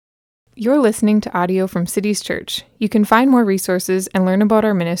You're listening to audio from Cities Church. You can find more resources and learn about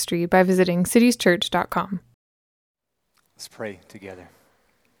our ministry by visiting citieschurch.com. Let's pray together.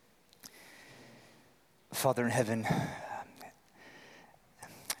 Father in heaven,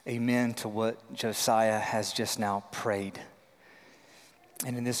 amen to what Josiah has just now prayed.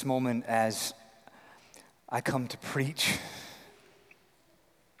 And in this moment, as I come to preach,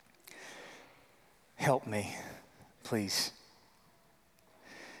 help me, please,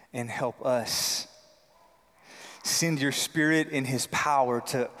 and help us. Send your Spirit in His power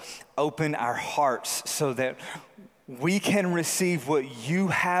to open our hearts so that we can receive what you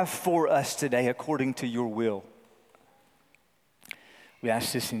have for us today according to your will. We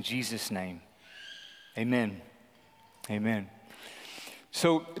ask this in Jesus' name. Amen. Amen.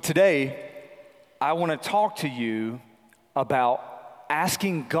 So today, I want to talk to you about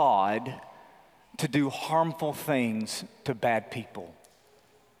asking God to do harmful things to bad people.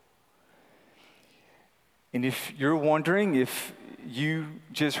 And if you're wondering if you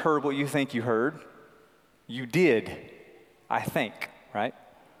just heard what you think you heard, you did, I think, right?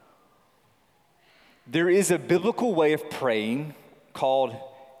 There is a biblical way of praying called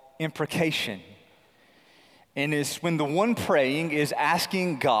imprecation. And it's when the one praying is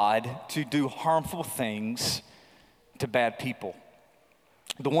asking God to do harmful things to bad people.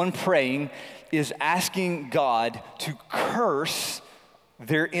 The one praying is asking God to curse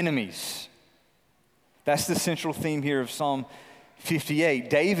their enemies. That's the central theme here of Psalm 58.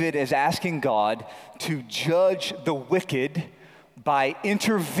 David is asking God to judge the wicked by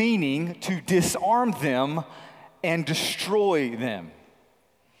intervening to disarm them and destroy them.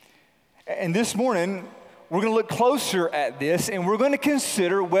 And this morning, we're going to look closer at this, and we're going to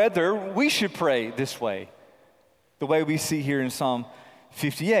consider whether we should pray this way, the way we see here in Psalm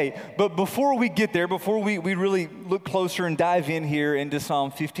 58. But before we get there, before we really look closer and dive in here into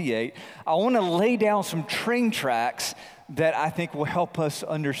Psalm 58, I want to lay down some train tracks that I think will help us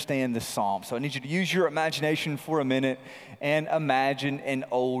understand this psalm. So I need you to use your imagination for a minute and imagine an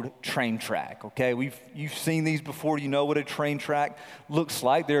old train track, okay? You've seen these before. You know what a train track looks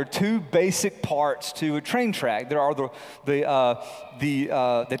like. There are two basic parts to a train track. There are the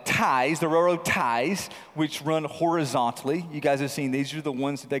ties, the railroad ties, which run horizontally. You guys have seen these. These are the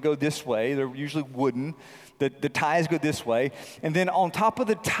ones that they go this way. They're usually wooden. The ties go this way. And then on top of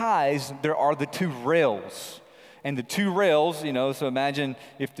the ties, there are the two rails. And the two rails, so imagine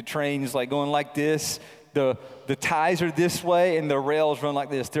if the train is like going like this, the ties are this way and the rails run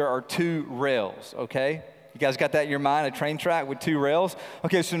like this. There are two rails, okay? You guys got that in your mind, a train track with two rails?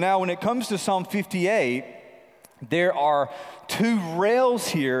 Okay, so now when it comes to Psalm 58, there are two rails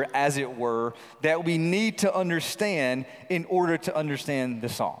here, as it were, that we need to understand in order to understand the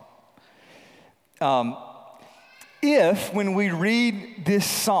psalm. If, when we read this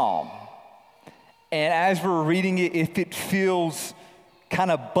psalm, and as we're reading it, if it feels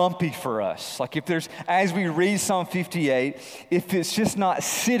kind of bumpy for us, like if there's, as we read Psalm 58, if it's just not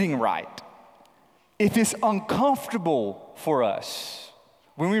sitting right, if it's uncomfortable for us,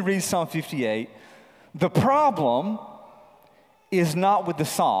 when we read Psalm 58, the problem is not with the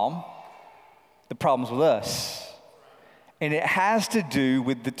psalm, the problem's with us. And it has to do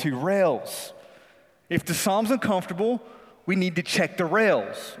with the two rails. If the psalm's uncomfortable, we need to check the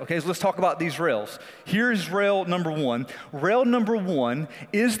rails. Okay, so let's talk about these rails. Here's rail number one. Rail number one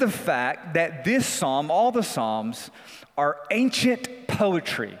is the fact that this psalm, all the psalms, are ancient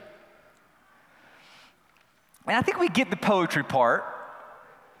poetry. And I think we get the poetry part.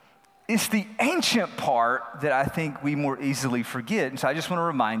 It's the ancient part that I think we more easily forget. And so I just want to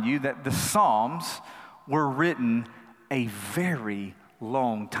remind you that the Psalms were written a very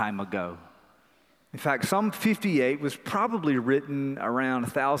long time ago. In fact, Psalm 58 was probably written around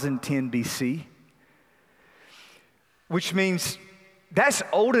 1010 BC, which means that's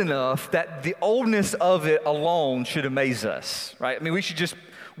old enough that the oldness of it alone should amaze us, right? I mean, we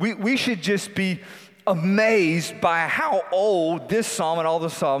should just be amazed by how old this psalm and all the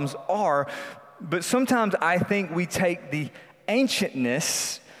psalms are. But sometimes I think we take the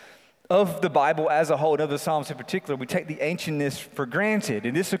ancientness of the Bible as a whole, and of the Psalms in particular, we take the ancientness for granted.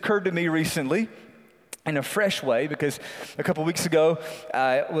 And this occurred to me recently in a fresh way, because a couple weeks ago,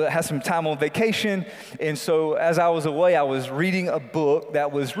 I had some time on vacation, and so as I was away, I was reading a book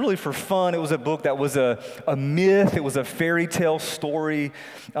that was really for fun. It was a book that was a myth. It was a fairy tale story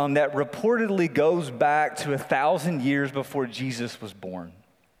that reportedly goes back to 1,000 years before Jesus was born.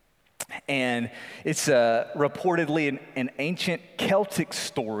 And it's reportedly an ancient Celtic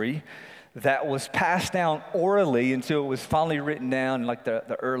story that was passed down orally until it was finally written down in like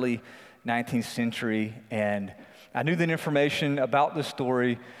the early 19th century, and I knew the information about the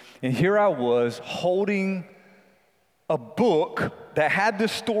story, and here I was holding a book that had the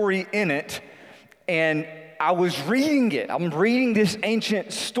story in it, and I was reading it. I'm reading this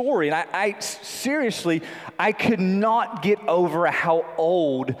ancient story, and I seriously, I could not get over how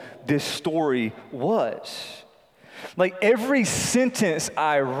old this story was. Like every sentence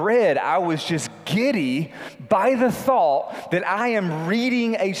I read, I was just giddy by the thought that I am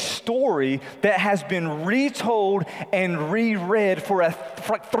reading a story that has been retold and reread for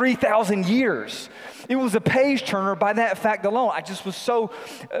like 3,000 years. It was a page turner by that fact alone. I just was so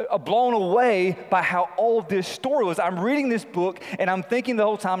blown away by how old this story was. I'm reading this book and I'm thinking the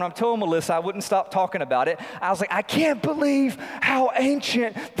whole time, and I'm telling Melissa I wouldn't stop talking about it. I was like, I can't believe how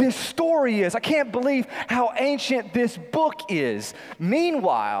ancient this story is. I can't believe how ancient this book is.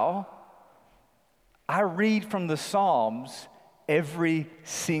 Meanwhile, I read from the Psalms every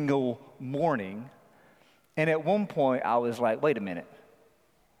single morning. And at one point I was like, wait a minute.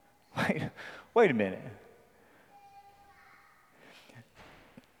 Wait a minute.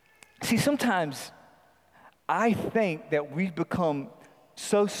 See, sometimes I think that we've become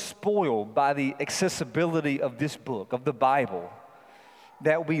so spoiled by the accessibility of this book, of the Bible,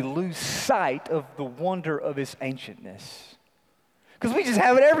 that we lose sight of the wonder of its ancientness. Because we just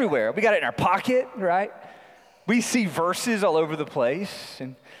have it everywhere. We got it in our pocket, right? We see verses all over the place,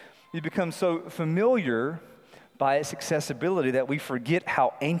 and we become so familiar by its accessibility that we forget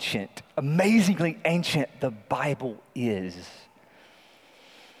how ancient, amazingly ancient the Bible is.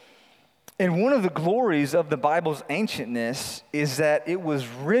 And one of the glories of the Bible's ancientness is that it was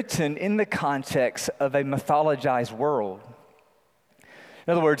written in the context of a mythologized world.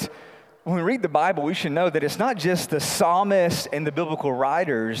 In other words, when we read the Bible, we should know that it's not just the psalmists and the biblical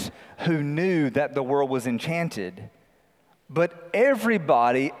writers who knew that the world was enchanted, but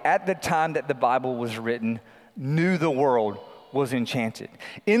everybody at the time that the Bible was written knew the world was enchanted.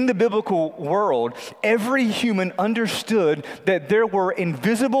 In the biblical world, every human understood that there were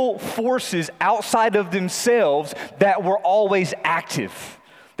invisible forces outside of themselves that were always active.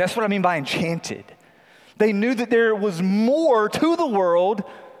 That's what I mean by enchanted. They knew that there was more to the world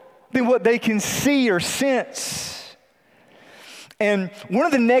than what they can see or sense. And one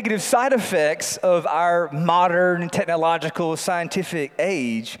of the negative side effects of our modern technological scientific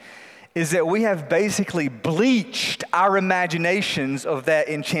age is that we have basically bleached our imaginations of that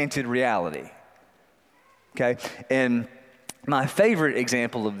enchanted reality. Okay? And my favorite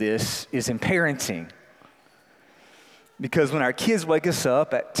example of this is in parenting. Because when our kids wake us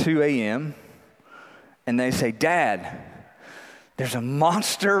up at 2 a.m. and they say, "Dad, there's a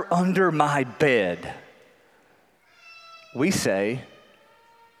monster under my bed," we say,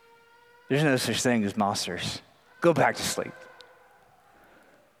 "There's no such thing as monsters. Go back to sleep."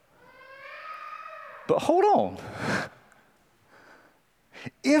 But hold on.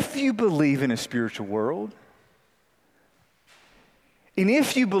 If you believe in a spiritual world, and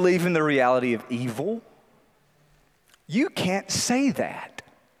if you believe in the reality of evil, you can't say that.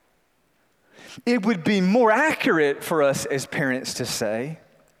 It would be more accurate for us as parents to say,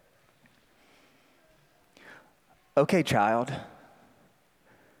 "Okay, child,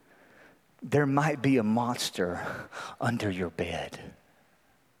 there might be a monster under your bed,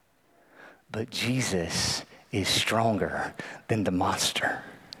 but Jesus is stronger than the monster.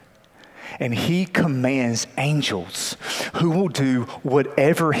 And he commands angels who will do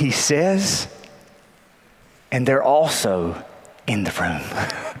whatever he says, and they're also in the room."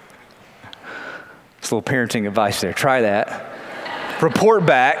 It's a little parenting advice there. Try that. Report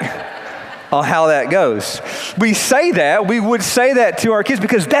back on how that goes. We say that, we would say that to our kids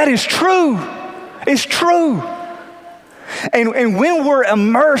because that is true. It's true. And when we're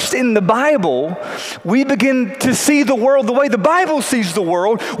immersed in the Bible, we begin to see the world the way the Bible sees the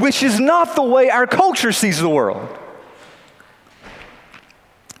world, which is not the way our culture sees the world.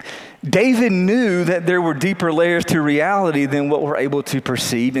 David knew that there were deeper layers to reality than what we're able to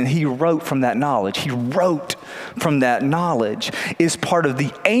perceive, and he wrote from that knowledge. He wrote from that knowledge. Is part of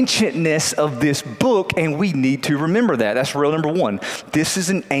the ancientness of this book, and we need to remember that. That's rail number one. This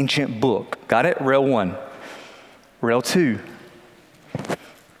is an ancient book. Got it? Rail one. Rail two.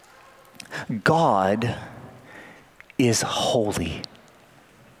 God is holy.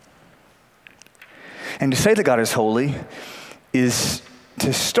 And to say that God is holy is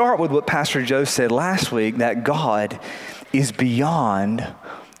to start with what Pastor Joe said last week, that God is beyond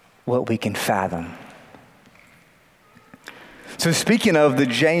what we can fathom. So speaking of the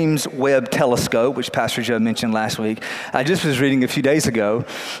James Webb Telescope, which Pastor Joe mentioned last week, I just was reading a few days ago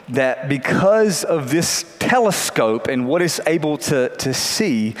that because of this telescope and what it's able to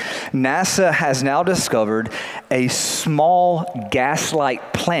see, NASA has now discovered a small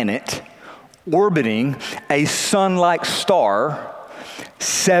gas-like planet orbiting a sun-like star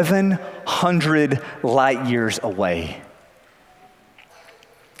 700 light years away.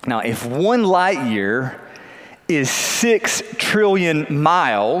 Now, if 1 light year is 6 trillion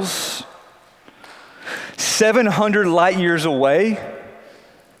miles, 700 light years away,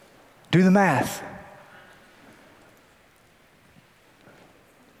 do the math.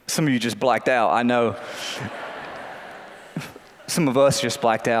 Some of you just blacked out, I know. Some of us just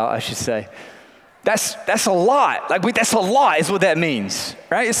blacked out, I should say. That's a lot. That's a lot is what that means,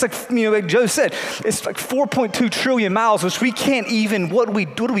 right? It's like, like Joe said, it's like 4.2 trillion miles, which we can't even, what do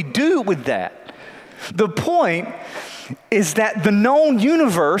we do with that? The point is that the known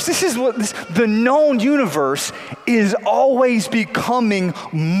universe, the known universe is always becoming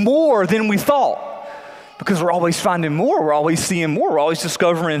more than we thought. Because we're always finding more, we're always seeing more, we're always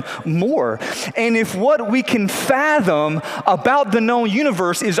discovering more. And if what we can fathom about the known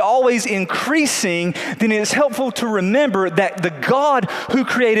universe is always increasing, then it's helpful to remember that the God who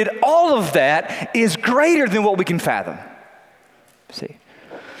created all of that is greater than what we can fathom. See?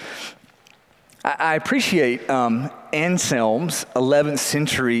 I appreciate Anselm's 11th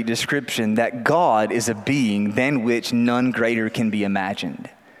century description that God is a being than which none greater can be imagined.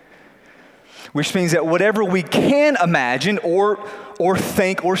 Which means that whatever we can imagine or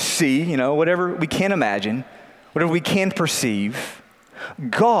think or see, whatever we can imagine, whatever we can perceive,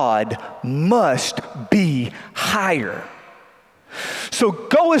 God must be higher. So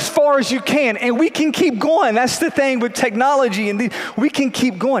go as far as you can, and we can keep going. That's the thing with technology, and we can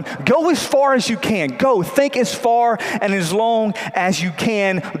keep going. Go as far as you can. Go, think as far and as long as you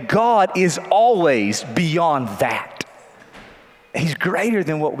can. God is always beyond that. He's greater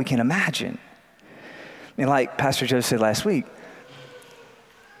than what we can imagine. And like Pastor Joe said last week,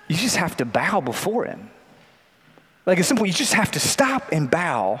 you just have to bow before him. Like it's simple, you just have to stop and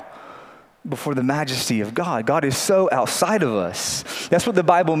bow before the majesty of God. God is so outside of us. That's what the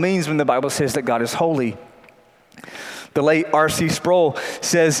Bible means when the Bible says that God is holy. The late R.C. Sproul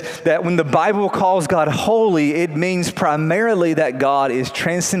says that when the Bible calls God holy, it means primarily that God is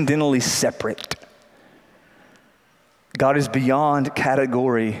transcendentally separate. God is beyond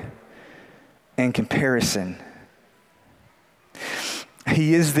category and comparison.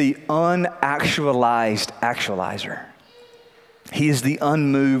 He is the unactualized actualizer. He is the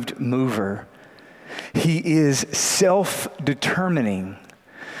unmoved mover. He is self-determining,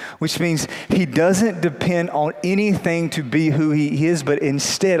 which means he doesn't depend on anything to be who he is, but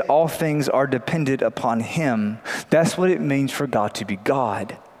instead all things are dependent upon him. That's what it means for God to be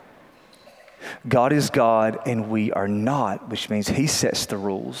God. God is God and we are not, which means he sets the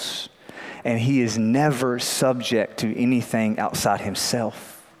rules. And he is never subject to anything outside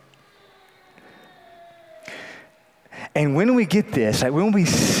himself. And when we get this, when we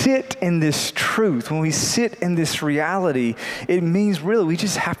sit in this truth, when we sit in this reality, it means really we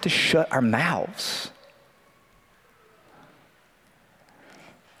just have to shut our mouths.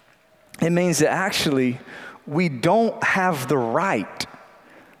 It means that actually we don't have the right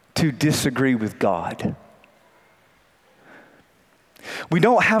to disagree with God. We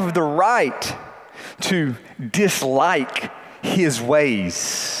don't have the right to dislike his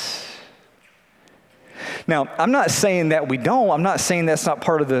ways. Now, I'm not saying that we don't. I'm not saying that's not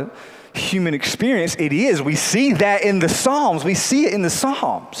part of the human experience. It is. We see that in the Psalms. We see it in the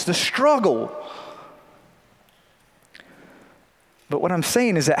Psalms, the struggle. But what I'm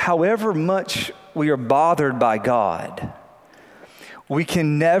saying is that however much we are bothered by God, we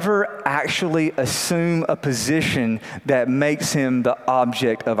can never actually assume a position that makes him the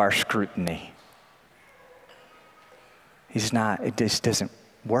object of our scrutiny. He's not. It just doesn't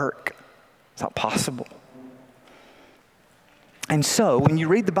work. It's not possible. And so when you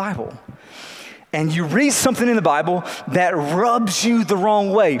read the Bible and you read something in the Bible that rubs you the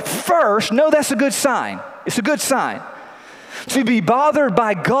wrong way, first, know that's a good sign. It's a good sign. To be bothered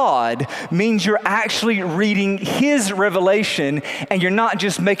by God means you're actually reading his revelation and you're not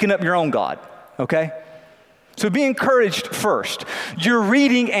just making up your own God, okay? So be encouraged first. You're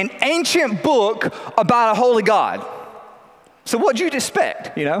reading an ancient book about a holy God. So what'd you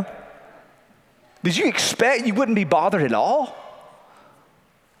expect, Did you expect you wouldn't be bothered at all?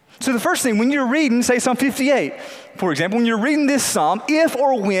 So the first thing, when you're reading, say Psalm 58, for example, when you're reading this psalm, if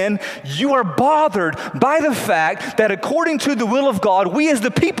or when you are bothered by the fact that according to the will of God, we as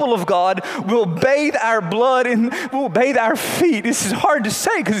the people of God will bathe our blood and will bathe our feet. This is hard to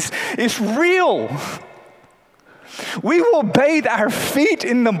say because it's real. We will bathe our feet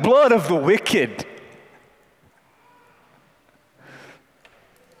in the blood of the wicked.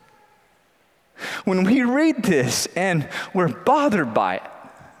 When we read this and we're bothered by it,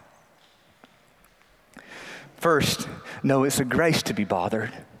 first, no, it's a grace to be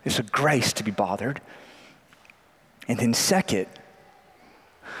bothered. It's a grace to be bothered. And then second,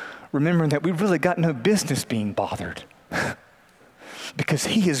 remember that we really got no business being bothered because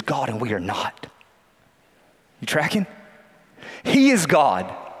he is God and we are not. You tracking? He is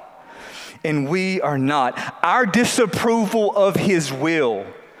God and we are not. Our disapproval of his will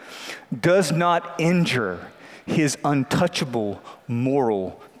does not injure his untouchable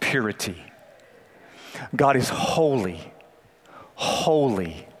moral purity. God is holy,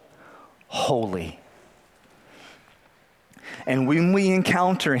 holy, holy. And when we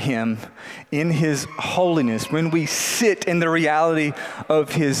encounter him in his holiness, when we sit in the reality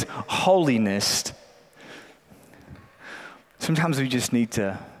of his holiness, sometimes we just need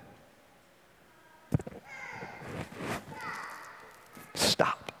to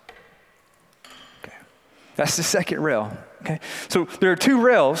stop. Okay. That's the second rail. Okay. So there are two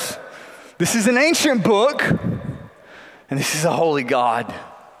rails. This is an ancient book, and this is a holy God.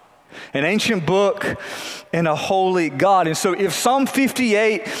 An ancient book and a holy God. And so if Psalm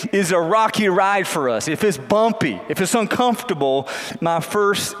 58 is a rocky ride for us, if it's bumpy, if it's uncomfortable, my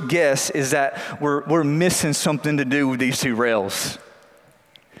first guess is that we're missing something to do with these two rails.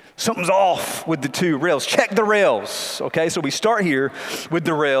 Something's off with the two rails. Check the rails, okay? So we start here with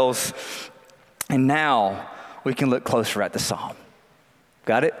the rails, and now we can look closer at the psalm.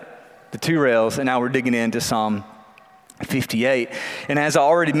 Got it? The two rails, and now we're digging into Psalm 58. And as I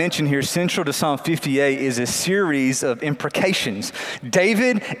already mentioned here, central to Psalm 58 is a series of imprecations.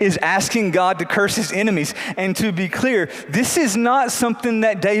 David is asking God to curse his enemies. And to be clear, this is not something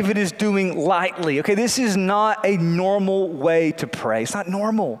that David is doing lightly. Okay, this is not a normal way to pray. It's not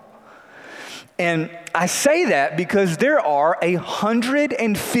normal. And I say that because there are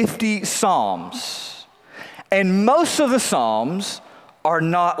 150 Psalms. And most of the Psalms are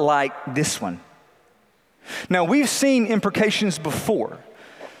not like this one. Now, we've seen imprecations before.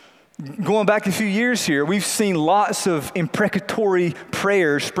 Going back a few years here, we've seen lots of imprecatory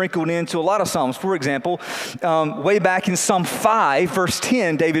prayers sprinkled into a lot of Psalms. For example, way back in Psalm 5, verse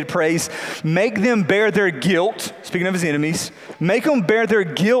 10, David prays, "Make them bear their guilt," speaking of his enemies, "make them bear their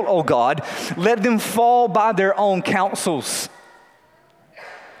guilt, O God. Let them fall by their own counsels."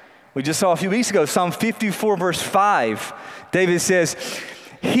 We just saw a few weeks ago, Psalm 54, verse 5, David says,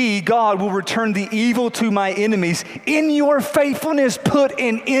 "He, God, will return the evil to my enemies. In your faithfulness, put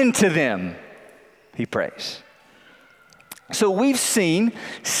an end to them," he prays. So we've seen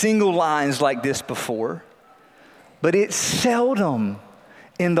single lines like this before, but it's seldom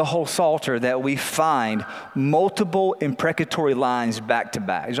in the whole Psalter that we find multiple imprecatory lines back to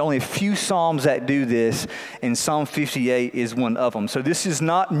back. There's only a few Psalms that do this, and Psalm 58 is one of them. So this is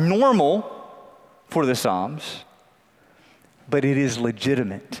not normal for the Psalms, but it is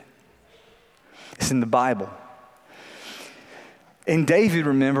legitimate. It's in the Bible. And David,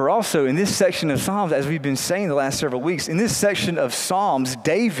 remember, also in this section of Psalms, as we've been saying the last several weeks, in this section of Psalms,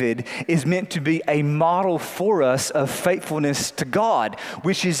 David is meant to be a model for us of faithfulness to God,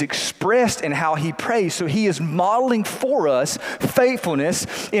 which is expressed in how he prays. So he is modeling for us faithfulness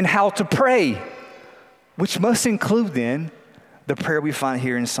in how to pray, which must include then the prayer we find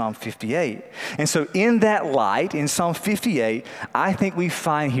here in Psalm 58. And so in that light, in Psalm 58, I think we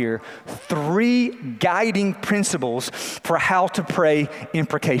find here 3 guiding principles for how to pray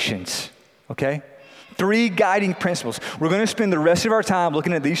imprecations, okay? 3 guiding principles. We're going to spend the rest of our time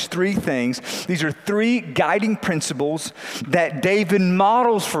looking at these 3 things. These are 3 guiding principles that David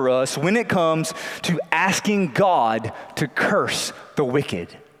models for us when it comes to asking God to curse the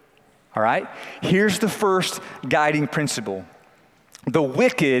wicked, all right? Here's the first guiding principle. The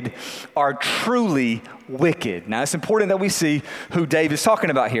wicked are truly wicked. Now, it's important that we see who David's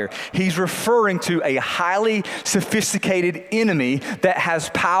talking about here. He's referring to a highly sophisticated enemy that has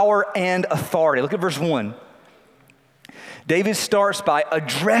power and authority. Look at verse 1. David starts by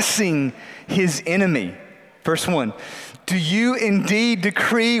addressing his enemy. Verse 1. "Do you indeed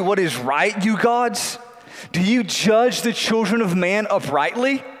decree what is right, you gods? Do you judge the children of man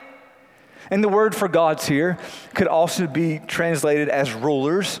uprightly? And the word for gods here could also be translated as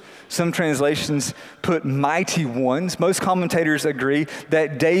rulers. Some translations put mighty ones. Most commentators agree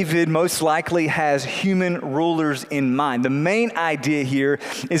that David most likely has human rulers in mind. The main idea here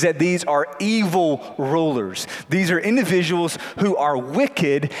is that these are evil rulers. These are individuals who are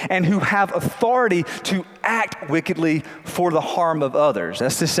wicked and who have authority to act wickedly for the harm of others.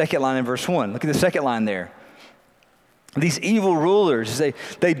 That's the second line in verse 1. Look at the second line there. These evil rulers,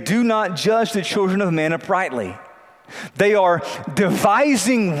 they do not judge the children of men uprightly. They are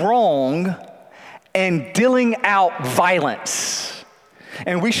devising wrong and dealing out violence.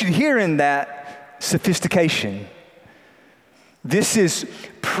 And we should hear in that sophistication. This is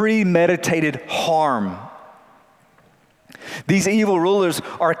premeditated harm. These evil rulers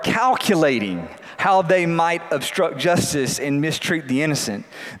are calculating how they might obstruct justice and mistreat the innocent.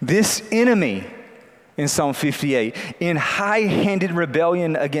 This enemy, in Psalm 58, in high-handed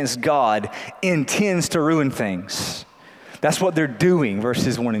rebellion against God, intends to ruin things. That's what they're doing,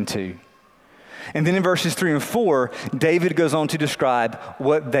 verses 1 and 2. And then in verses 3 and 4, David goes on to describe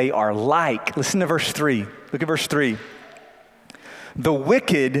what they are like. Listen to verse 3. Look at verse 3. The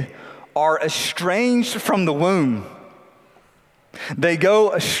wicked are estranged from the womb. They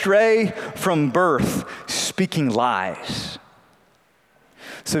go astray from birth, speaking lies.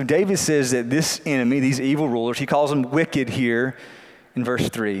 So David says that this enemy, these evil rulers, he calls them wicked here in verse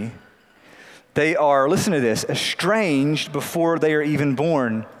 3. They are, listen to this, estranged before they are even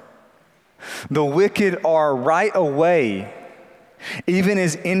born. The wicked are right away, even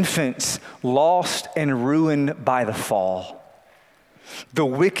as infants, lost and ruined by the fall. The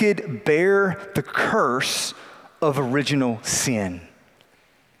wicked bear the curse of original sin,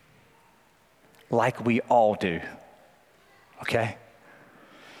 like we all do. Okay?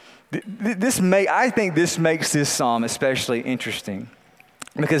 I think this makes this psalm especially interesting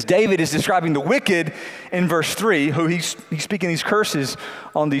because David is describing the wicked in verse 3, who he's speaking these curses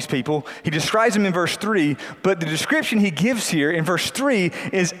on these people. He describes them in verse 3, but the description he gives here in verse 3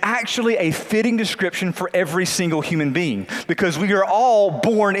 is actually a fitting description for every single human being because we are all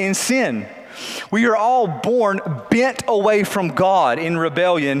born in sin. We are all born bent away from God in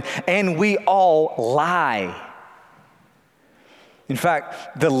rebellion, and we all lie. In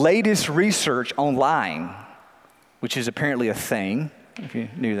fact, the latest research on lying, which is apparently a thing, if you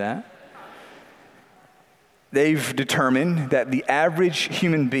knew that, they've determined that the average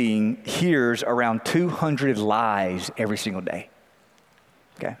human being hears around 200 lies every single day.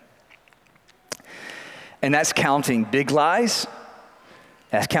 Okay? And that's counting big lies.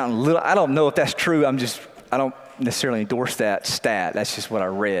 That's counting little. I don't know if that's true. I don't necessarily endorse that stat. That's just what I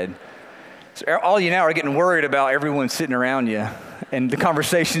read. So all you now are getting worried about everyone sitting around you and the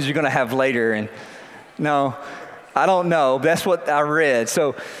conversations you're going to have later. And no, I don't know. That's what I read.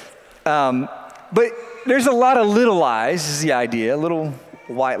 So, but there's a lot of little lies is the idea, little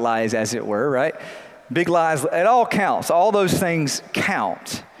white lies as it were, right? Big lies, it all counts. All those things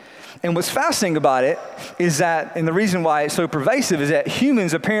count. And what's fascinating about it is that, and the reason why it's so pervasive is that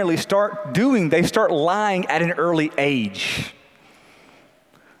humans apparently start lying at an early age.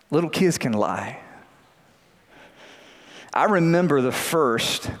 Little kids can lie. I remember the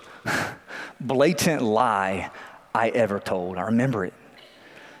first blatant lie I ever told. I remember it.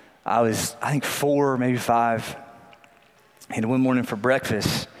 I was, I think 4, maybe 5. And one morning for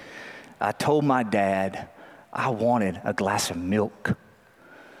breakfast, I told my dad I wanted a glass of milk.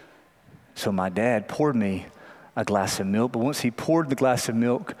 So my dad poured me a glass of milk, but once he poured the glass of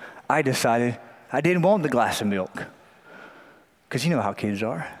milk, I decided I didn't want the glass of milk. Because you know how kids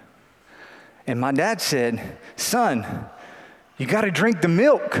are. And my dad said, "Son, you got to drink the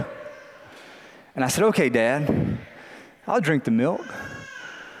milk." And I said, "Okay, Dad, I'll drink the milk,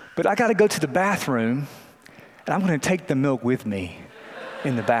 but I got to go to the bathroom, and I'm going to take the milk with me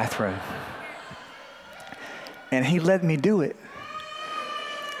in the bathroom." And he let me do it.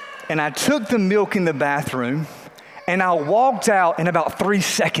 And I took the milk in the bathroom, and I walked out in about 3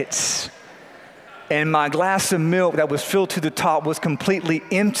 seconds. And my glass of milk that was filled to the top was completely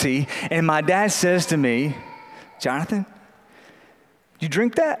empty. And my dad says to me, "Jonathan, you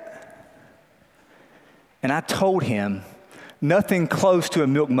drink that?" And I told him, nothing close to a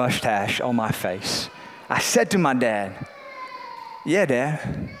milk mustache on my face. I said to my dad, "Yeah,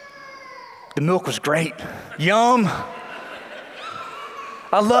 Dad, the milk was great. Yum.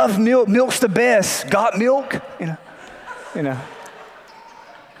 I love milk. Milk's the best. Got milk?" You know.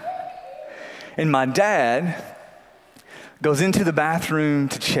 And my dad goes into the bathroom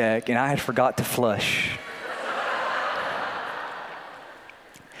to check, and I had forgot to flush.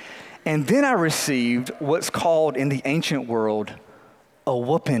 And then I received what's called in the ancient world a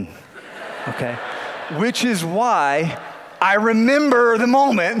whooping. okay? Which is why I remember the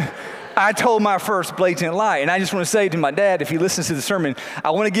moment I told my first blatant lie. And I just want to say to my dad, if he listens to the sermon,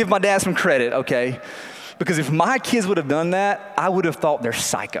 I want to give my dad some credit, okay? Because if my kids would have done that, I would have thought they're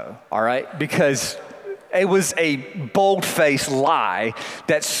psycho, all right? Because it was a bold-faced lie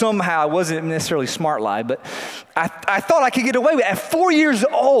that somehow wasn't necessarily a smart lie, but I thought I could get away with it. At 4 years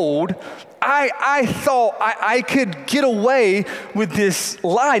old, I thought I could get away with this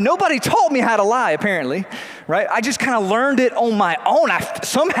lie. Nobody taught me how to lie, apparently, right? I just kind of learned it on my own.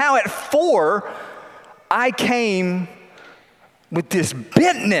 Somehow at 4, I came with this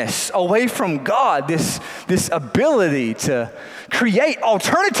bentness away from God, this ability to create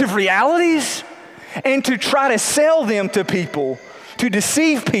alternative realities and to try to sell them to people, to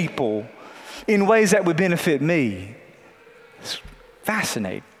deceive people in ways that would benefit me. It's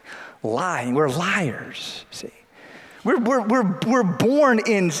fascinating. Lying, we're liars, see. We're born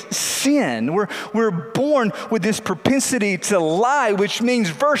in sin. We're born with this propensity to lie, which means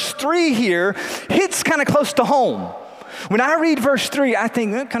verse 3 here hits kind of close to home. When I read verse 3, I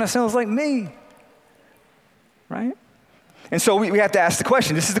think that kind of sounds like me, right? And so we have to ask the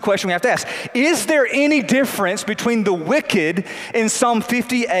question. This is the question we have to ask. Is there any difference between the wicked in Psalm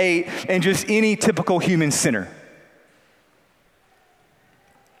 58 and just any typical human sinner?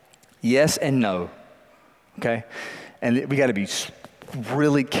 Yes and no, okay? And we got to be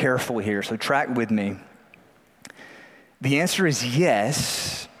really careful here, so track with me. The answer is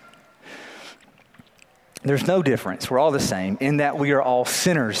yes. There's no difference. We're all the same in that we are all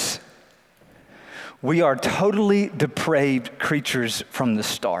sinners. We are totally depraved creatures from the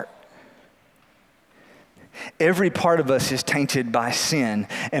start. Every part of us is tainted by sin,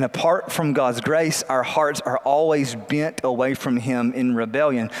 and apart from God's grace, our hearts are always bent away from Him in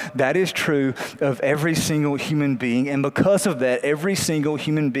rebellion. That is true of every single human being, and because of that, every single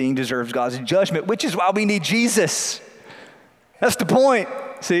human being deserves God's judgment, which is why we need Jesus. That's the point,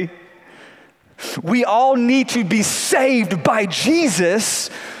 see? We all need to be saved by Jesus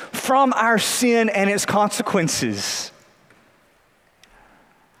from our sin and its consequences.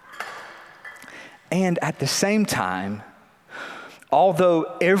 And at the same time,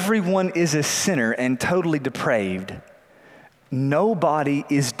 although everyone is a sinner and totally depraved, nobody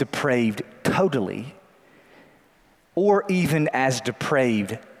is depraved totally or even as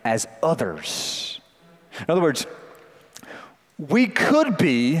depraved as others. In other words, we could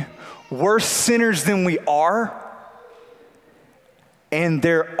be worse sinners than we are, and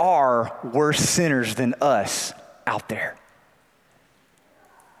there are worse sinners than us out there.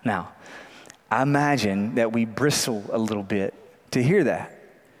 Now, I imagine that we bristle a little bit to hear that.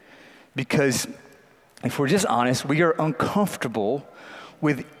 Because if we're just honest, we are uncomfortable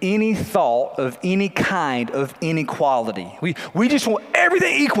with any thought of any kind of inequality. We just want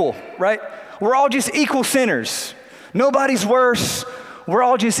everything equal, right? We're all just equal sinners. Nobody's worse. We're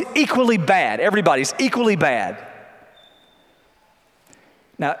all just equally bad. Everybody's equally bad.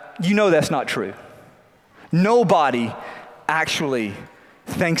 Now, you know that's not true. Nobody actually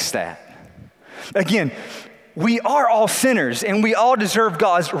thinks that. Again, we are all sinners and we all deserve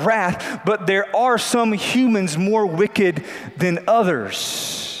God's wrath, but there are some humans more wicked than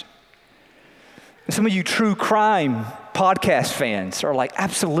others. And some of you true crime podcast fans are like,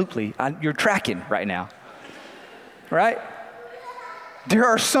 absolutely, you're tracking right now, right? There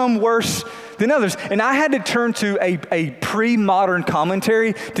are some worse than others. And I had to turn to a pre-modern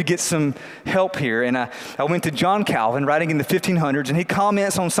commentary to get some help here. And I went to John Calvin, writing in the 1500s, and he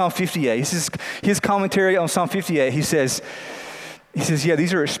comments on Psalm 58. This is his commentary on Psalm 58. He says, yeah,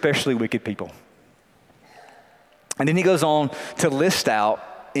 these are especially wicked people. And then he goes on to list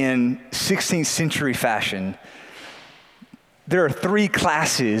out in 16th century fashion, there are 3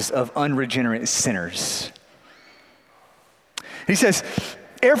 classes of unregenerate sinners. He says,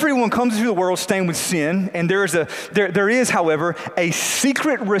 everyone comes into the world stained with sin, and there is, however, a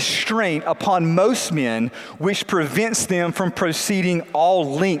secret restraint upon most men which prevents them from proceeding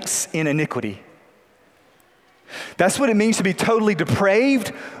all lengths in iniquity. That's what it means to be totally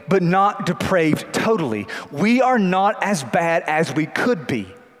depraved, but not depraved totally. We are not as bad as we could be.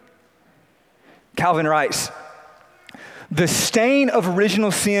 Calvin writes, the stain of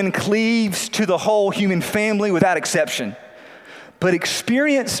original sin cleaves to the whole human family without exception. But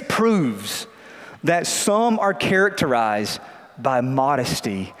experience proves that some are characterized by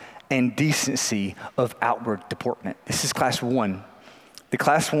modesty and decency of outward deportment. This is class 1. The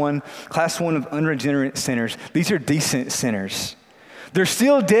class one of unregenerate sinners. These are decent sinners. They're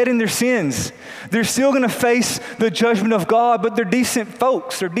still dead in their sins. They're still going to face the judgment of God, but they're decent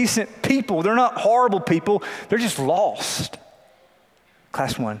folks. They're decent people. They're not horrible people. They're just lost.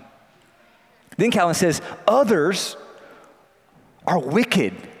 Class 1. Then Calvin says, others are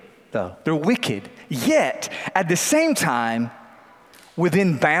wicked, though. They're wicked, yet at the same time,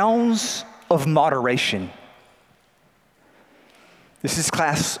 within bounds of moderation. This is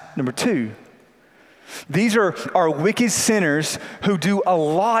class number 2. These are wicked sinners who do a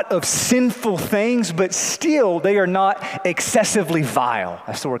lot of sinful things, but still they are not excessively vile.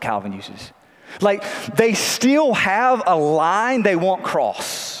 That's the word Calvin uses. Like, they still have a line they won't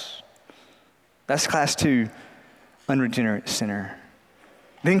cross. That's class 2, unregenerate sinner.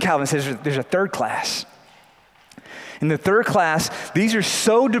 Then Calvin says there's a third class. In the third class, these are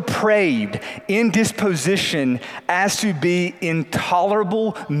so depraved in disposition as to be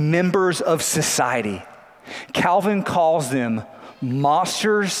intolerable members of society. Calvin calls them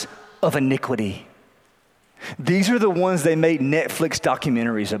monsters of iniquity. These are the ones they made Netflix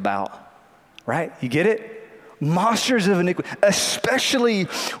documentaries about, right? You get it? Monsters of iniquity, especially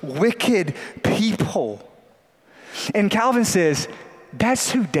wicked people. And Calvin says,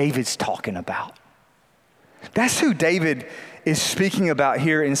 that's who David's talking about. That's who David is speaking about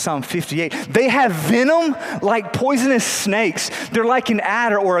here in Psalm 58. They have venom like poisonous snakes. They're like an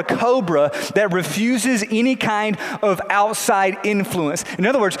adder or a cobra that refuses any kind of outside influence. In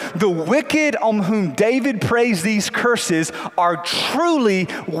other words, the wicked on whom David prays these curses are truly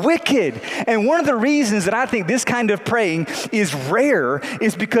wicked. And one of the reasons that I think this kind of praying is rare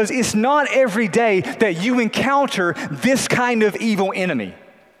is because it's not every day that you encounter this kind of evil enemy.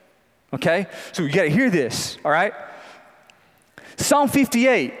 Okay? So you got to hear this, all right? Psalm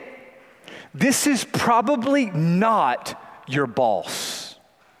 58, this is probably not your boss.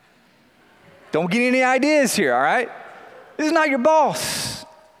 Don't get any ideas here, all right? This is not your boss.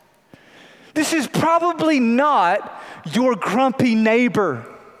 This is probably not your grumpy neighbor.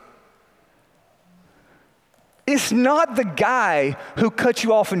 It's not the guy who cut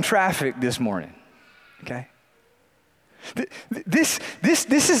you off in traffic this morning, okay? This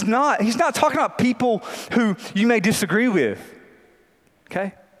is not, he's not talking about people who you may disagree with,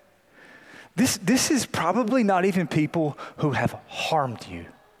 okay? This is probably not even people who have harmed you.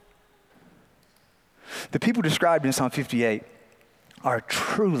 The people described in Psalm 58 are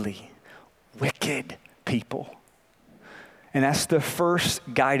truly wicked people. And that's the first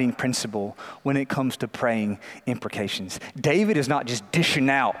guiding principle when it comes to praying imprecations. David is not just dishing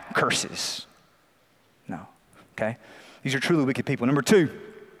out curses. No, okay? These are truly wicked people. Number 2,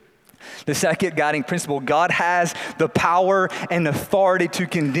 the second guiding principle, God has the power and authority to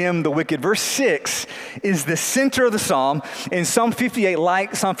condemn the wicked. Verse 6 is the center of the psalm. In Psalm 58,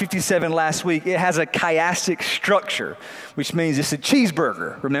 like Psalm 57 last week, it has a chiastic structure, which means it's a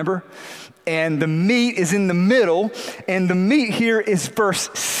cheeseburger, remember? And the meat is in the middle, and the meat here is verse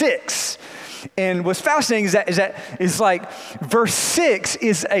 6. And what's fascinating is like verse 6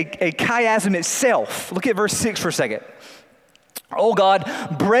 is a chiasm itself. Look at verse 6 for a second. Oh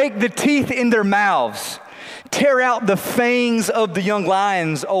God, break the teeth in their mouths. Tear out the fangs of the young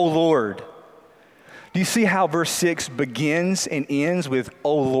lions, O Lord. Do you see how verse 6 begins and ends with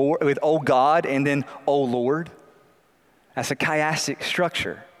O Lord, with O God, and then O Lord? That's a chiastic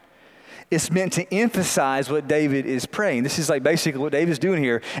structure. It's meant to emphasize what David is praying. This is like basically what David's doing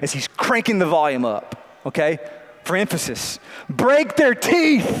here as he's cranking the volume up, okay? For emphasis. Break their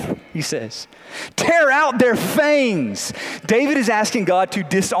teeth, he says. Tear out their fangs. David is asking God to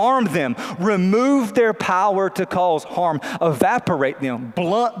disarm them, remove their power to cause harm, evaporate them,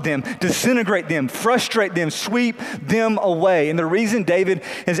 blunt them, disintegrate them, frustrate them, sweep them away. And the reason David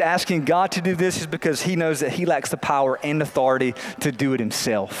is asking God to do this is because he knows that he lacks the power and authority to do it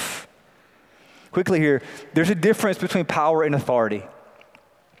himself. Quickly here, there's a difference between power and authority.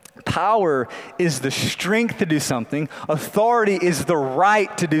 Power is the strength to do something. Authority is the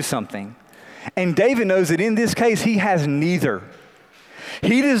right to do something. And David knows that in this case, he has neither.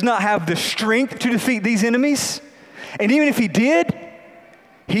 He does not have the strength to defeat these enemies. And even if he did,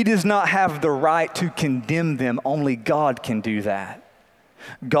 he does not have the right to condemn them. Only God can do that.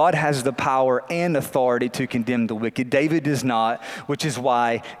 God has the power and authority to condemn the wicked. David does not, which is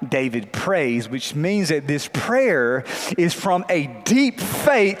why David prays, which means that this prayer is from a deep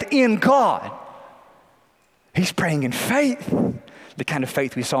faith in God. He's praying in faith, the kind of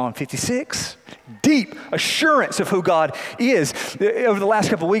faith we saw in 56. Deep assurance of who God is. Over the last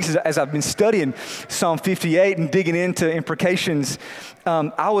couple of weeks, as I've been studying Psalm 58 and digging into imprecations,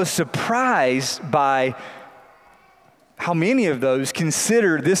 I was surprised by how many of those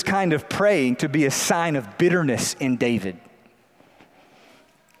consider this kind of praying to be a sign of bitterness in David.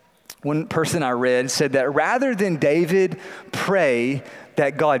 One person I read said that rather than David pray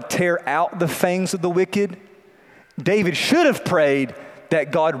that God tear out the fangs of the wicked, David should have prayed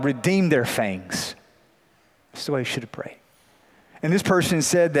that God redeem their fangs. That's the way you should have prayed. And this person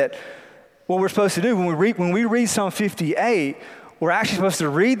said that what we're supposed to do when we read Psalm 58, we're actually supposed to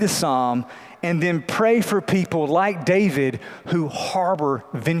read the psalm and then pray for people like David who harbor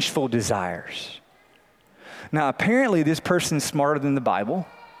vengeful desires. Now, apparently this person's smarter than the Bible,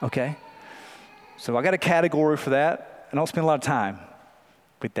 okay? So I got a category for that. I don't spend a lot of time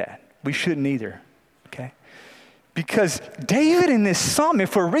with that. We shouldn't either, okay? Because David in this psalm,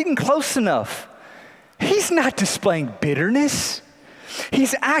 if we're reading close enough, he's not displaying bitterness.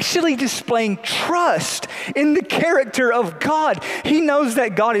 He's actually displaying trust in the character of God. He knows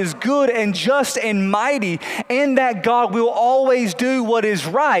that God is good and just and mighty, and that God will always do what is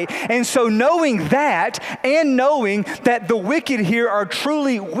right. And so knowing that, and knowing that the wicked here are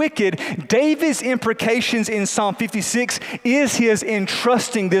truly wicked, David's imprecations in Psalm 56 is his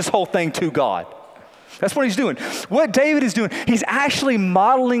entrusting this whole thing to God. That's what he's doing. What David is doing, he's actually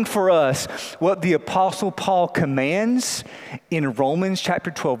modeling for us what the Apostle Paul commands in Romans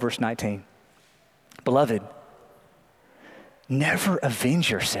chapter 12, verse 19. Beloved, never avenge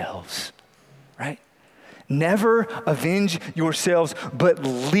yourselves, right? Never avenge yourselves, but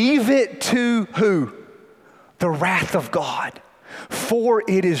leave it to who? The wrath of God. For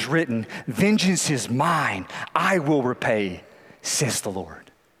it is written, vengeance is mine, I will repay, says the Lord.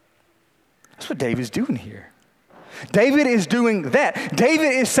 That's what David's doing here. David is doing that. David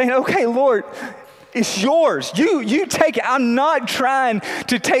is saying, okay, Lord, it's yours. You take it. I'm not trying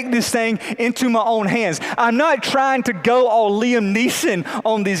to take this thing into my own hands. I'm not trying to go all Liam Neeson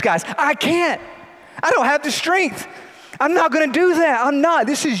on these guys. I can't. I don't have the strength. I'm not going to do that. I'm not.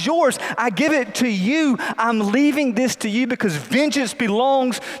 This is yours. I give it to you. I'm leaving this to you because vengeance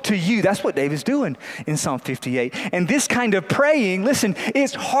belongs to you. That's what David's doing in Psalm 58. And this kind of praying, listen,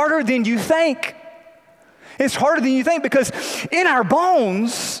 it's harder than you think. It's harder than you think because in our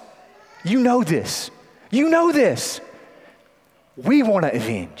bones, you know this. You know this. We want to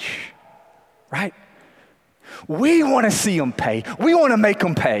avenge, right? We want to see them pay. We want to make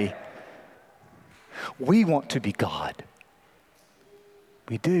them pay. We want to be God.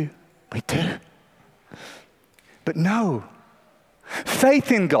 We do. But no, faith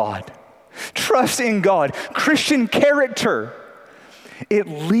in God, trust in God, Christian character, it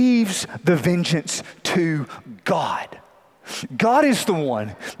leaves the vengeance to God. God is the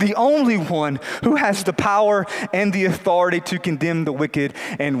one, the only one who has the power and the authority to condemn the wicked,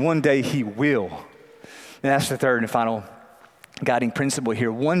 and one day he will. And that's the third and final guiding principle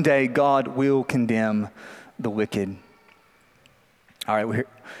here. One day God will condemn the wicked. All right,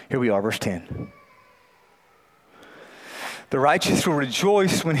 here we are, verse 10. The righteous will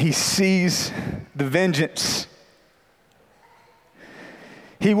rejoice when he sees the vengeance.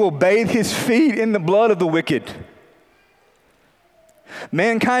 He will bathe his feet in the blood of the wicked.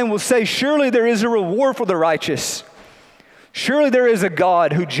 Mankind will say, surely there is a reward for the righteous. Surely there is a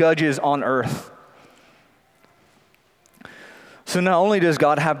God who judges on earth. So not only does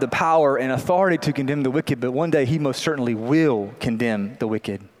God have the power and authority to condemn the wicked, but one day he most certainly will condemn the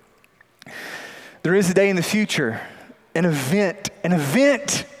wicked. There is a day in the future, an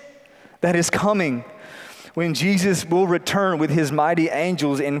event that is coming when Jesus will return with his mighty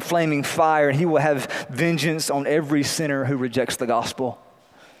angels in flaming fire, and he will have vengeance on every sinner who rejects the gospel.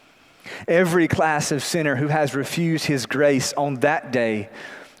 Every class of sinner who has refused his grace on that day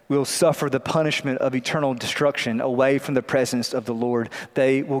will suffer the punishment of eternal destruction away from the presence of the Lord.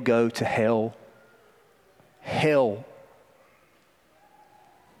 They will go to hell. Hell.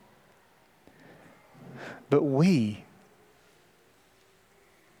 But we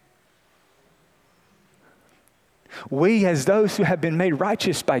as those who have been made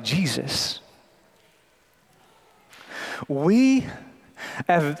righteous by Jesus, we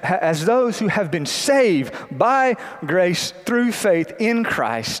as those who have been saved by grace through faith in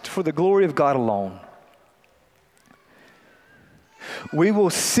Christ for the glory of God alone, we will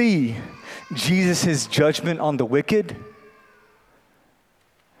see Jesus' judgment on the wicked,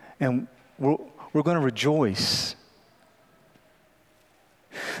 and we're going to rejoice.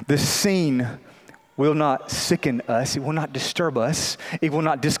 The scene will not sicken us. It will not disturb us. It will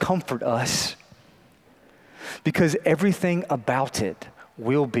not discomfort us. Because everything about it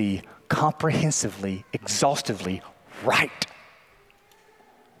will be comprehensively, exhaustively right.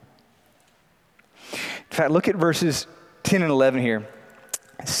 In fact, look at verses 10 and 11 here.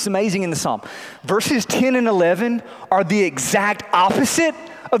 It's amazing in the psalm. Verses 10 and 11 are the exact opposite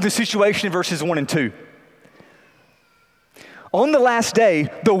of the situation in verses 1 and 2. On the last day,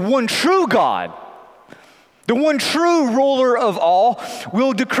 the one true God, the one true ruler of all,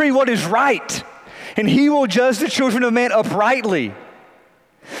 will decree what is right, and he will judge the children of man uprightly.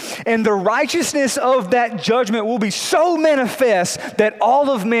 And the righteousness of that judgment will be so manifest that all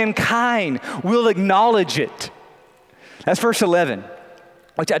of mankind will acknowledge it. That's verse 11,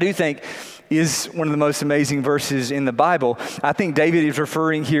 which I do think is one of the most amazing verses in the Bible. I think David is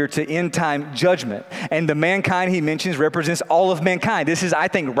referring here to end time judgment. And the mankind he mentions represents all of mankind. This is, I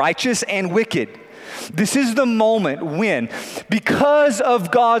think, righteous and wicked. This is the moment when, because of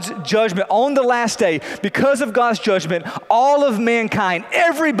God's judgment on the last day, because of God's judgment, all of mankind,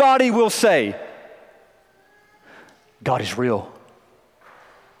 everybody will say, God is real.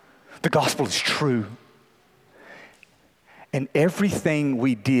 The gospel is true. And everything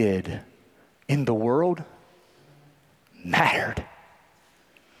we did in the world mattered.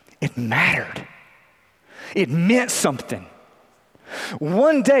 It mattered. It meant something.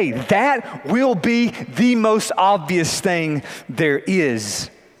 One day, that will be the most obvious thing there is.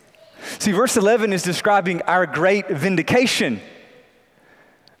 See, verse 11 is describing our great vindication.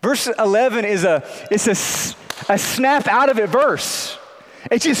 Verse 11 is a snap out of it verse.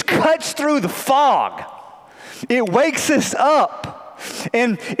 It just cuts through the fog. It wakes us up.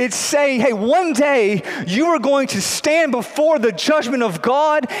 And it's saying, hey, one day you are going to stand before the judgment of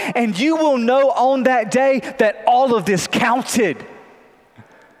God, and you will know on that day that all of this counted.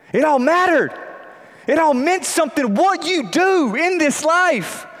 It all mattered. It all meant something. What you do in this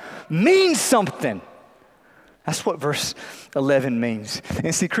life means something. That's what verse 11 means.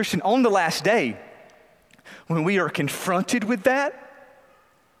 And see, Christian, on the last day, when we are confronted with that,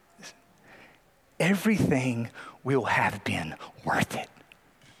 everything will have been worth it.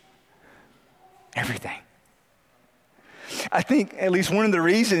 Everything. I think at least one of the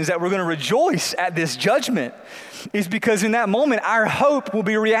reasons that we're going to rejoice at this judgment is because in that moment, our hope will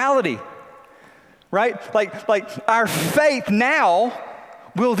be reality, right? Like our faith now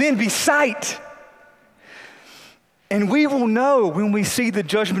will then be sight. And we will know when we see the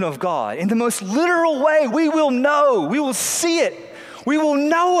judgment of God. In the most literal way, we will know. We will see it. We will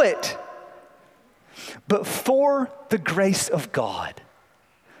know it. But for the grace of God,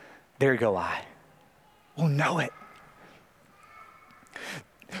 there go I. We'll know it.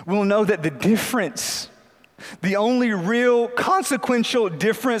 We'll know that the difference, the only real consequential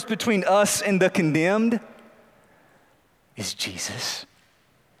difference between us and the condemned is Jesus.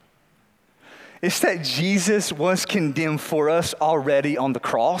 It's that Jesus was condemned for us already on the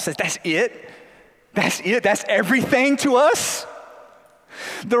cross. That's it. That's it. That's everything to us.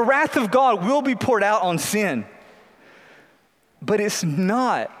 The wrath of God will be poured out on sin, but it's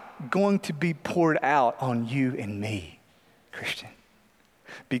not going to be poured out on you and me, Christian,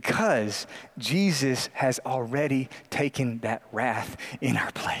 because Jesus has already taken that wrath in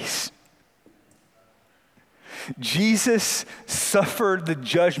our place. Jesus suffered the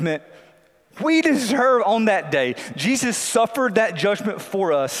judgment we deserve on that day. Jesus suffered that judgment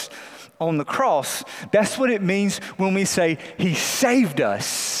for us on the cross. That's what it means when we say he saved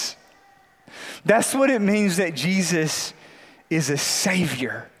us. That's what it means that Jesus is a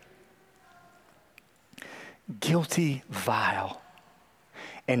savior. Guilty, vile,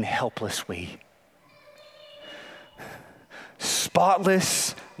 and helpless we.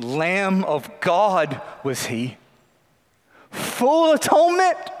 Spotless Lamb of God was he. Full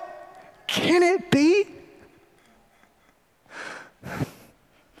atonement. Can it be?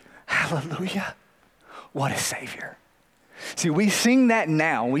 Hallelujah. What a Savior. See, we sing that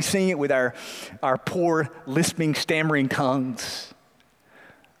now. We sing it with our poor, lisping, stammering tongues.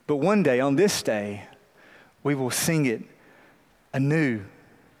 But one day, on this day, we will sing it anew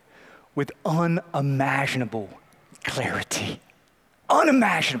with unimaginable clarity.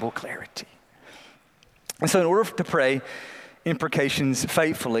 Unimaginable clarity. And so in order to pray imprecations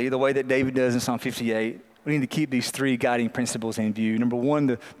faithfully, the way that David does in Psalm 58, we need to keep these three guiding principles in view. Number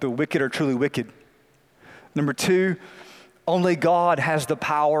one, the wicked are truly wicked. Number two, only God has the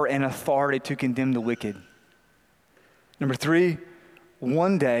power and authority to condemn the wicked. Number three,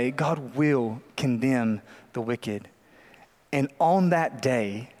 one day God will condemn the wicked. And on that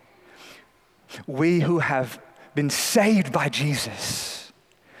day, we who have been saved by Jesus,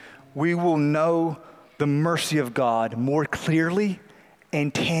 we will know the mercy of God more clearly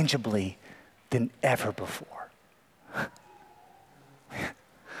and tangibly than ever before.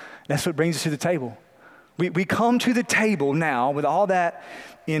 That's what brings us to the table. We come to the table now with all that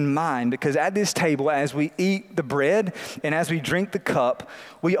in mind, because at this table, as we eat the bread and as we drink the cup,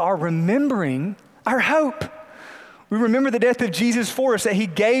 we are remembering our hope. We remember the death of Jesus for us, that he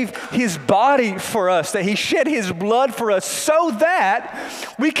gave his body for us, that he shed his blood for us so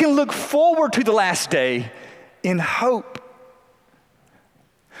that we can look forward to the last day in hope.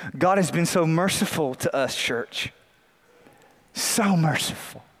 God has been so merciful to us, church. So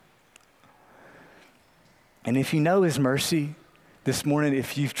merciful. And if you know his mercy this morning,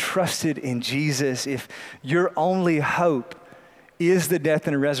 if you've trusted in Jesus, if your only hope is the death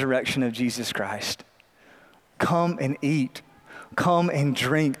and resurrection of Jesus Christ, come and eat, come and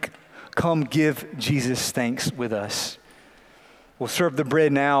drink, come give Jesus thanks with us. We'll serve the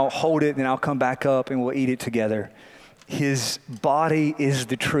bread now, hold it, and I'll come back up and we'll eat it together. His body is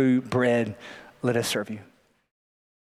the true bread. Let us serve you.